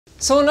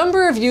So a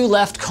number of you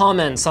left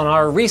comments on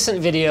our recent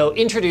video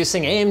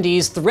introducing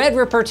AMD's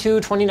Threadripper 2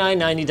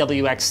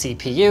 2990WX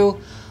CPU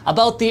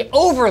about the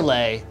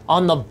overlay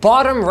on the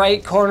bottom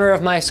right corner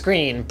of my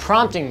screen,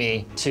 prompting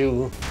me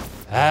to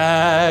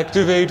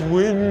activate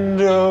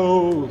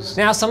Windows.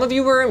 Now, some of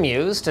you were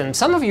amused and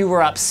some of you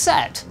were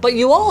upset, but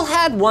you all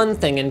had one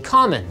thing in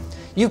common.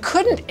 You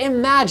couldn't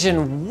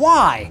imagine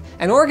why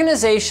an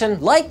organization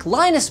like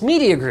Linus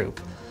Media Group,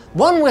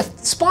 one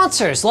with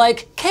sponsors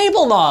like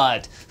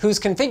CableMod, whose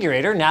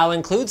configurator now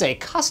includes a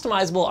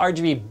customizable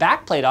RGB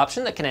backplate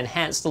option that can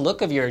enhance the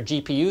look of your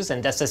GPUs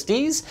and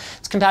SSDs.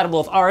 It's compatible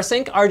with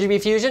rsync,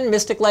 RGB Fusion,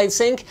 Mystic Light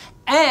Sync,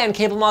 and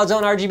CableMod's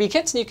own RGB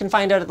kits, and you can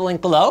find out at the link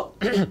below.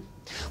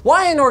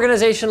 Why an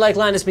organization like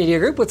Linus Media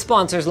Group with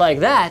sponsors like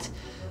that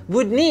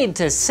would need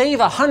to save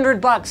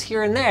 $100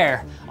 here and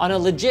there on a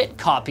legit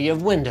copy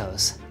of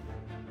Windows?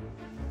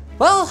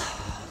 Well,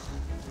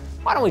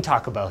 why don't we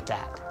talk about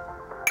that?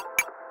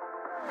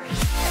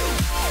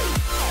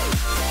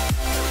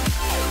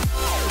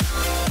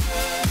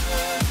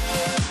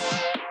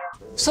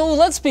 So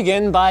let's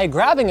begin by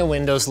grabbing a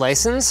Windows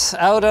license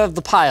out of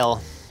the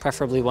pile,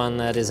 preferably one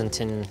that isn't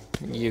in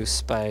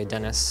use by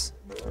Dennis.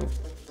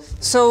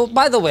 So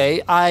by the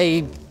way,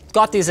 I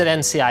got these at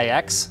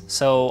NCIX,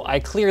 so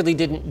I clearly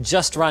didn't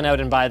just run out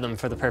and buy them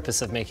for the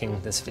purpose of making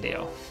this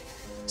video.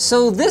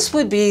 So this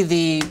would be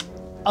the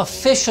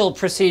official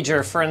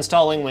procedure for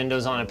installing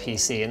Windows on a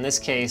PC. In this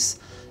case,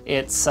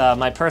 it's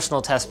my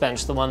personal test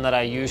bench, the one that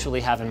I usually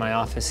have in my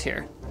office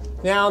here.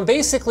 Now, I'm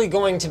basically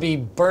going to be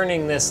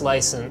burning this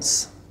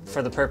license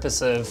for the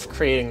purpose of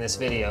creating this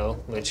video,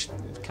 which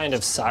kind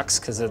of sucks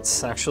because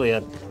it's actually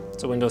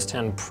it's a Windows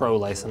 10 Pro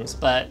license,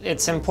 but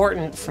it's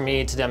important for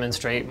me to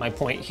demonstrate my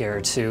point here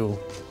to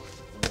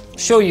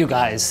show you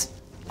guys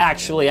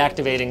actually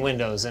activating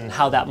Windows and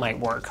how that might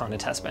work on a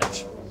test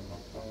bench.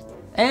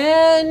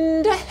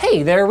 And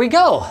hey, there we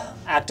go.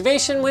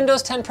 Activation,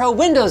 Windows 10 Pro.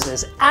 Windows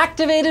is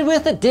activated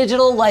with a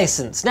digital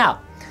license.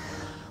 Now,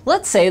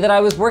 let's say that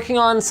I was working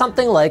on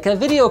something like a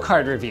video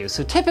card review.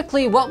 So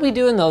typically what we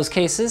do in those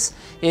cases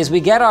is we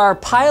get our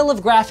pile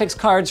of graphics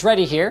cards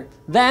ready here.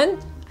 Then,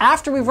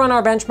 after we've run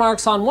our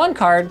benchmarks on one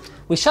card,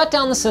 we shut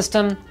down the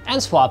system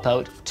and swap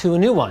out to a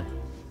new one.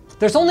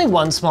 There's only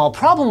one small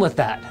problem with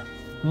that.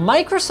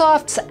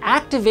 Microsoft's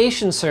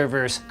activation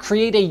servers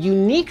create a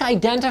unique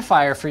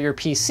identifier for your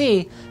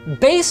PC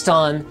based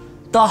on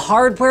the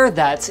hardware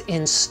that's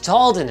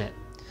installed in it.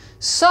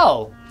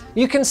 So,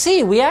 you can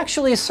see we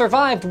actually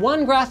survived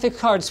one graphic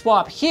card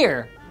swap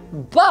here,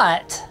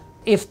 but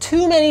if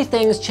too many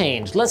things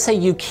change, let's say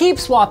you keep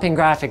swapping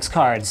graphics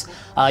cards,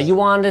 you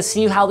want to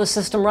see how the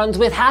system runs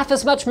with half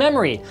as much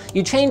memory,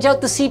 you change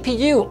out the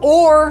CPU,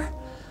 or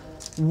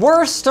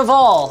worst of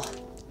all,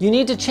 you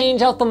need to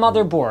change out the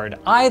motherboard,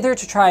 either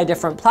to try a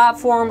different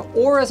platform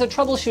or as a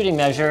troubleshooting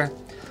measure,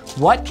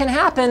 what can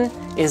happen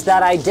is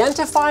that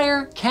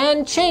identifier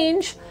can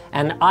change,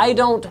 and I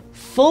don't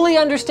fully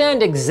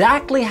understand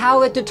exactly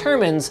how it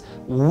determines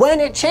when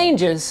it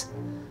changes,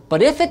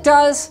 but if it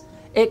does,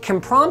 it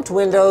can prompt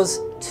Windows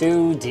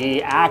to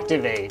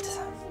deactivate.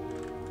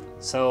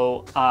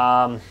 So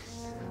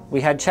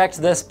we had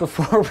checked this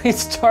before we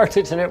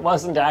started and it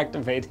wasn't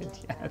activated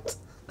yet.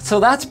 So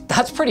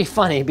that's pretty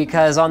funny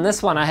because on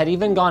this one I had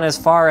even gone as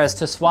far as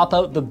to swap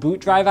out the boot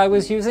drive I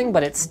was using,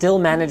 but it still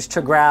managed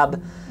to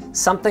grab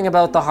something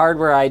about the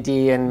hardware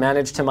ID and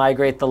managed to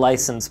migrate the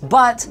license.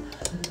 But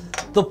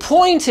the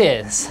point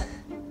is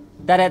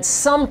that at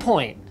some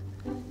point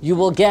you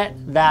will get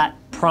that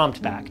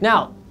prompt back.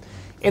 Now,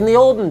 in the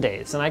olden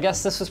days, and I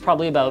guess this was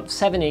probably about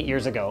 7-8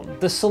 years ago,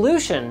 the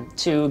solution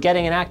to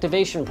getting an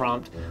activation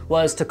prompt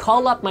was to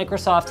call up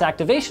Microsoft's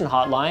activation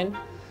hotline,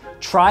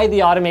 try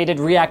the automated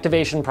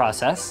reactivation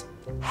process,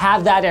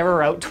 have that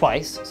error out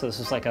twice, so this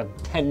was like a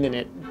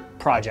 10-minute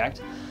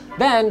project,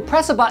 then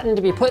press a button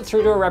to be put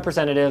through to a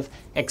representative,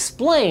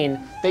 explain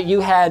that you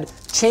had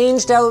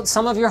changed out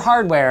some of your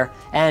hardware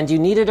and you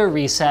needed a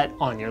reset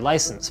on your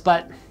license.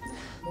 But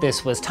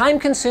this was time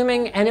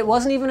consuming and it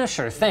wasn't even a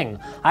sure thing.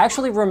 I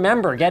actually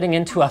remember getting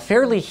into a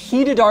fairly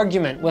heated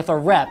argument with a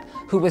rep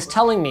who was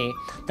telling me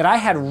that I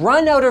had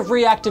run out of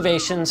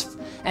reactivations,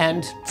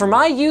 and for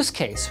my use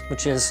case,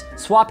 which is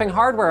swapping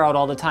hardware out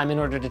all the time in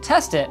order to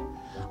test it,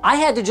 I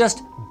had to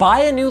just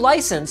buy a new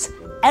license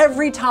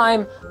every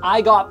time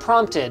I got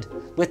prompted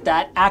with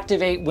that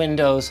Activate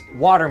Windows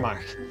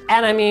watermark.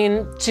 And I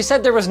mean, she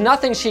said there was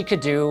nothing she could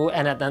do,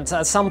 and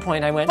at some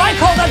point I went, I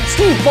called up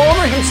Steve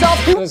Ballmer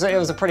himself. It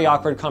was a pretty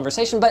awkward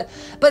conversation, but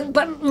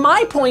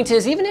my point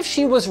is, even if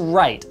she was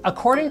right,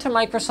 according to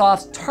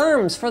Microsoft's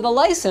terms for the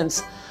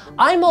license,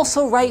 I'm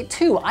also right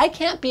too. I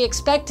can't be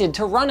expected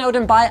to run out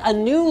and buy a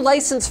new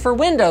license for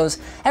Windows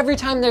every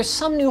time there's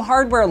some new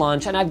hardware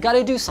launch and I've got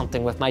to do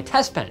something with my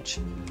test bench.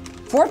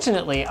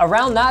 Fortunately,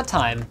 around that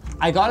time,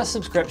 I got a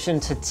subscription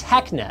to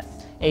TechNet,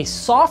 a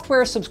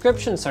software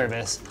subscription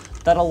service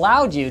that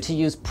allowed you to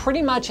use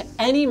pretty much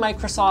any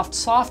Microsoft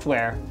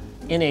software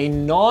in a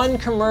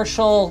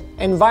non-commercial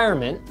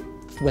environment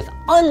with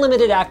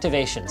unlimited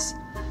activations.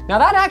 Now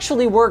that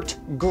actually worked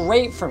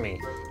great for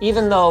me.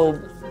 even though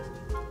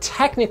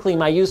technically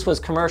my use was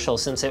commercial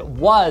since it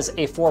was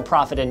a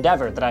for-profit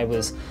endeavor that I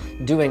was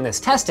doing this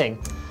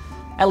testing,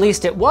 at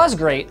least it was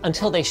great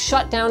until they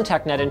shut down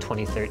TechNet in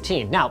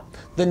 2013. Now,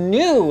 the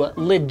new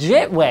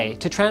legit way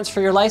to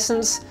transfer your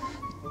license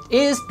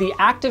is the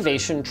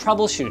activation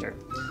troubleshooter.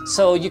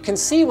 So you can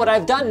see what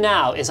I've done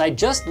now is I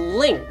just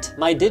linked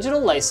my digital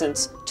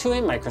license to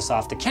a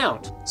Microsoft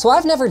account. So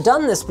I've never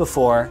done this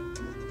before,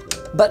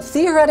 but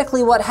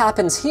theoretically what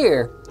happens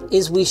here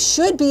is we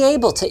should be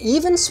able to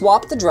even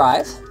swap the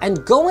drive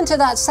and go into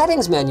that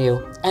settings menu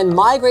and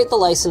migrate the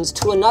license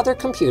to another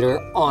computer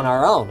on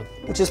our own,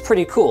 which is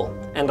pretty cool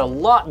and a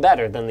lot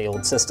better than the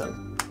old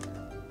system.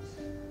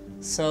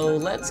 So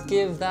let's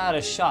give that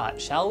a shot,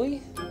 shall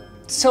we?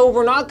 So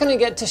we're not going to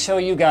get to show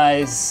you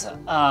guys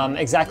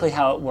exactly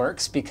how it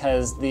works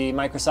because the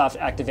Microsoft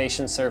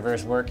activation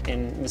servers work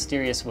in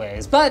mysterious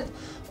ways, but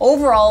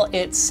overall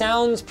it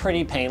sounds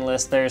pretty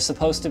painless. There's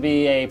supposed to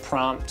be a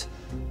prompt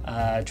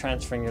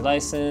transferring your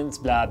license,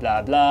 blah,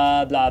 blah,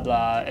 blah, blah,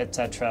 blah,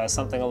 etc.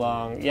 Something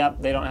along,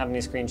 yep, they don't have any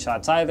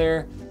screenshots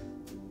either.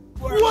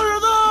 What are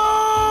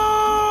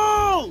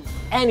those?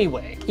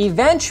 Anyway,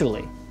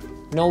 eventually,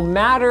 no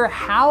matter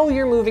how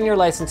you're moving your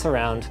license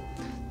around,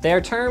 their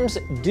terms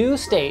do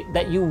state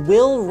that you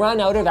will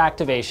run out of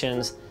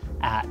activations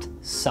at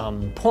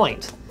some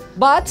point.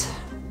 But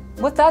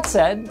with that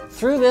said,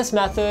 through this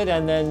method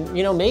and then,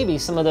 maybe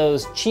some of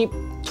those cheap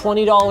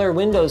 $20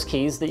 Windows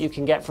keys that you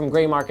can get from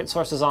gray market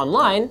sources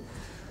online,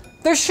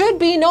 there should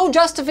be no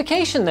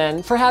justification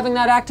then for having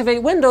that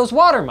activate Windows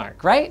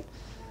watermark, right?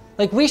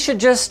 Like we should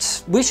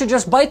just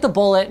bite the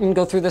bullet and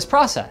go through this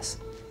process.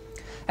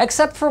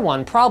 Except for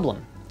one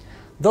problem.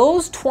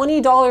 Those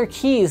 $20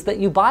 keys that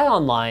you buy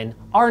online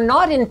are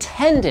not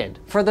intended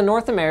for the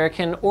North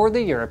American or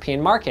the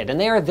European market, and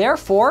they are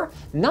therefore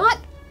not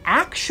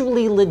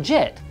actually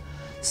legit.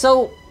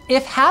 So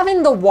if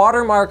having the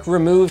watermark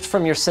removed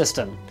from your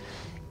system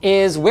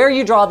is where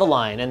you draw the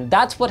line, and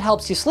that's what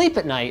helps you sleep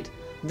at night,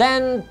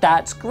 then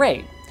that's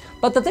great.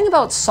 But the thing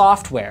about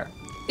software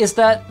is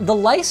that the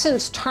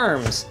license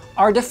terms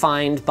are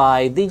defined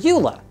by the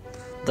EULA,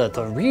 the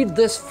read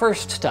this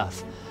first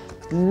stuff,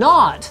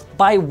 not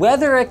by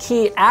whether a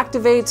key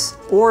activates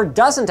or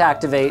doesn't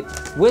activate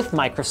with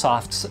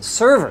Microsoft's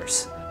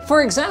servers.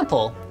 For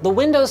example, the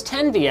Windows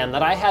 10 VM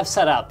that I have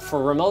set up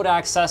for remote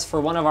access for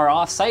one of our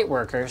off-site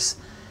workers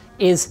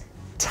is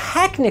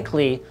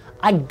technically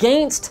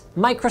against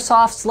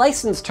Microsoft's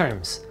license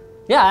terms.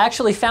 Yeah, I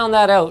actually found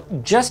that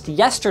out just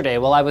yesterday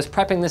while I was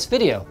prepping this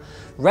video.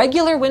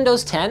 Regular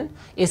Windows 10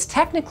 is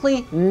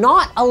technically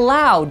not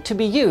allowed to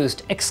be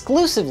used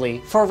exclusively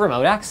for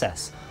remote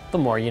access. The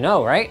more you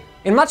know, right?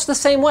 In much the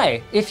same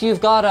way, if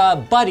you've got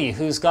a buddy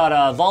who's got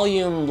a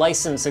volume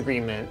license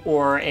agreement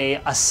or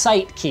a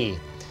site key,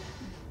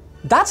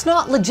 that's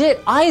not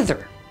legit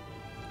either.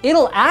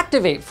 It'll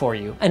activate for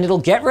you and it'll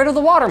get rid of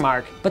the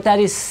watermark, but that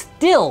is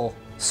still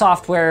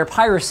software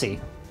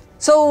piracy.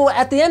 So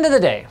at the end of the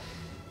day,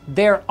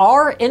 there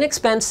are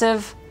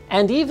inexpensive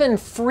and even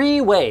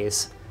free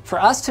ways for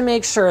us to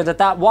make sure that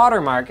that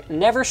watermark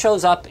never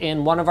shows up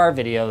in one of our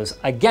videos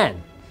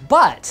again.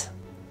 But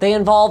they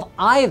involve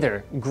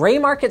either gray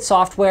market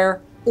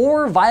software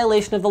or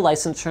violation of the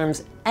license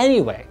terms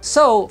anyway.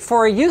 So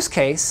for a use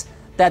case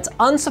that's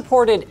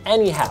unsupported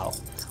anyhow,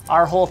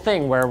 our whole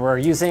thing where we're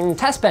using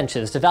test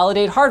benches to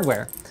validate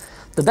hardware,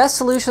 the best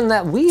solution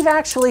that we've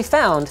actually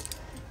found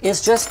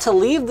is just to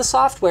leave the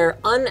software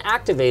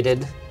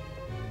unactivated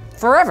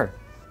forever.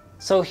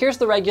 So here's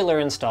the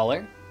regular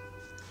installer.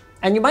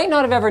 And you might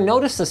not have ever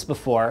noticed this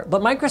before,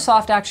 but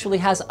Microsoft actually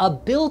has a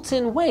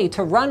built-in way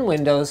to run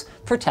Windows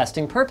for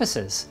testing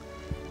purposes.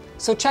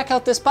 So check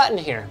out this button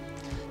here.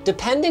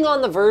 Depending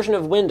on the version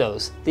of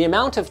Windows, the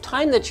amount of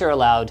time that you're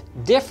allowed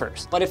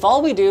differs. But if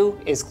all we do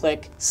is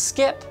click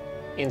skip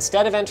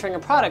instead of entering a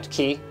product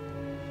key,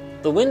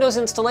 the Windows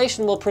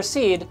installation will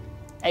proceed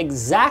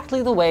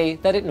exactly the way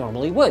that it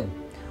normally would.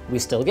 We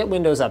still get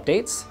Windows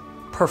updates.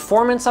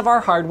 Performance of our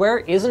hardware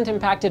isn't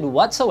impacted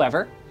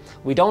whatsoever.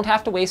 We don't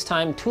have to waste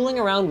time tooling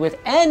around with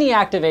any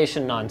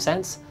activation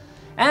nonsense.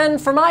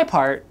 And for my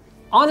part,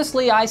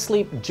 honestly, I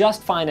sleep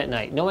just fine at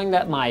night, knowing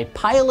that my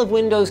pile of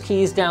Windows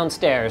keys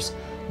downstairs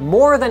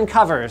more than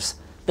covers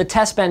the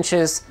test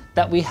benches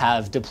that we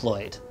have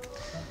deployed.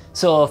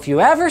 So if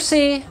you ever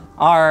see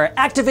our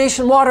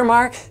activation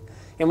watermark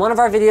in one of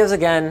our videos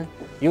again,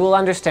 you will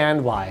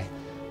understand why.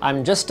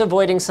 I'm just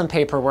avoiding some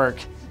paperwork.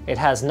 It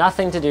has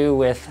nothing to do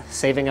with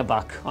saving a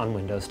buck on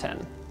Windows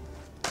 10.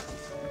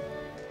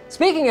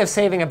 Speaking of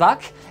saving a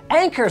buck,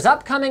 Anker's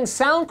upcoming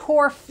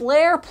Soundcore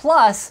Flare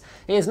Plus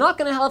is not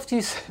going to help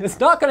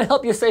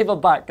you save a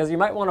buck, because you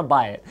might want to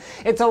buy it.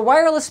 It's a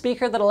wireless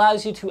speaker that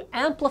allows you to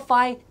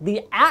amplify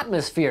the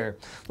atmosphere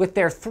with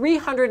their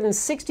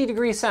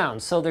 360-degree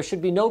sound, so there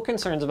should be no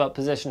concerns about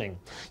positioning.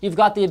 You've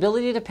got the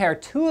ability to pair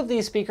 2 of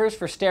these speakers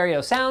for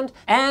stereo sound,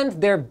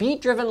 and their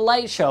beat-driven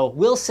light show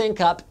will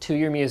sync up to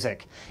your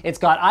music. It's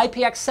got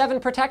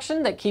IPX7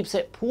 protection that keeps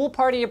it pool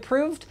party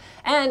approved,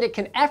 and it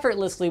can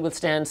effortlessly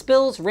withstand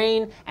spills,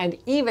 rain, and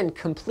even even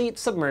complete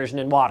submersion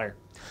in water.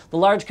 The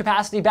large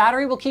capacity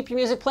battery will keep your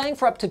music playing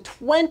for up to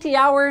 20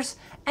 hours,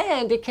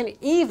 and it can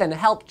even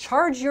help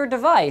charge your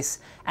device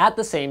at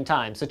the same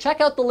time. So check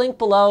out the link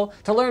below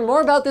to learn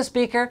more about this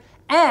speaker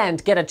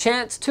and get a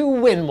chance to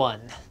win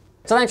one.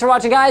 So thanks for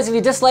watching, guys. If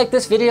you disliked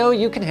this video,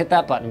 you can hit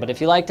that button. But if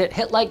you liked it,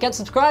 hit like, get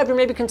subscribed, or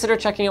maybe consider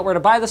checking out where to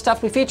buy the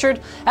stuff we featured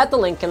at the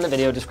link in the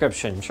video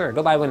description. Sure,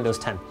 go buy Windows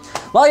 10.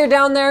 While you're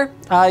down there,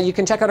 you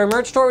can check out our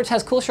merch store, which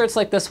has cool shirts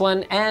like this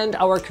one, and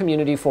our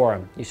community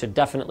forum. You should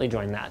definitely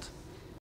join that.